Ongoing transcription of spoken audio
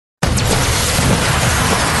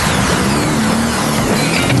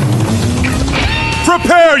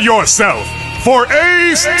Prepare yourself for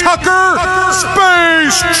Ace Tucker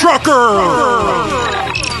Space Trucker!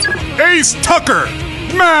 Ace Tucker,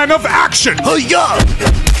 man of action! Oh, yeah!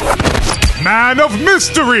 Man of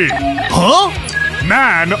mystery! Huh?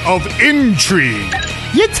 Man of intrigue!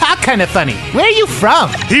 You talk kind of funny. Where are you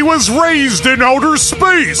from? He was raised in outer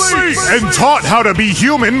space and taught how to be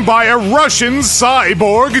human by a Russian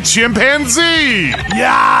cyborg chimpanzee.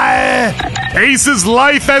 Yeah! Ace's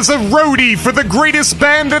life as a roadie for the greatest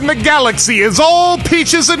band in the galaxy is all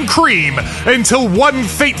peaches and cream until one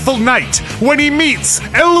fateful night when he meets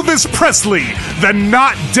Elvis Presley, the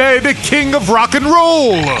not dead king of rock and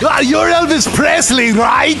roll. You're Elvis Presley,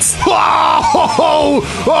 right? Oh,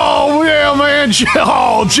 yeah, man.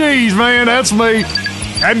 Oh, jeez, man, that's me.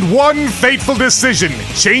 And one fateful decision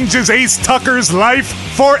changes Ace Tucker's life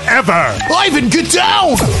forever. Ivan, get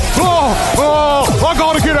down! I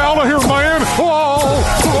gotta get out of here, man.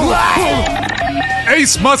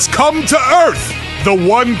 Ace must come to Earth, the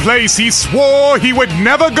one place he swore he would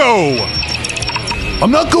never go.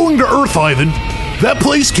 I'm not going to Earth, Ivan. That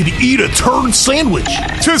place could eat a turd sandwich.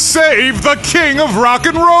 To save the king of rock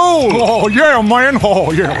and roll. Oh, yeah, man.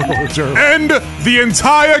 Oh, yeah. And the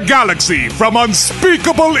entire galaxy from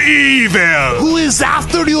unspeakable evil. Who is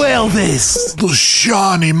after you, Elvis? The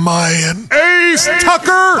shiny man. Ace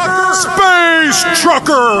Tucker, Space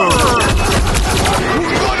Trucker.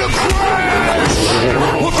 We're gonna crash!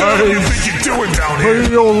 What the hell do you think you're doing down here?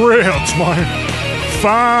 Pay your rents, man.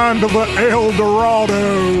 Find the El Dorado.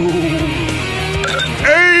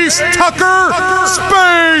 Ace Tucker,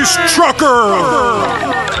 Space Trucker.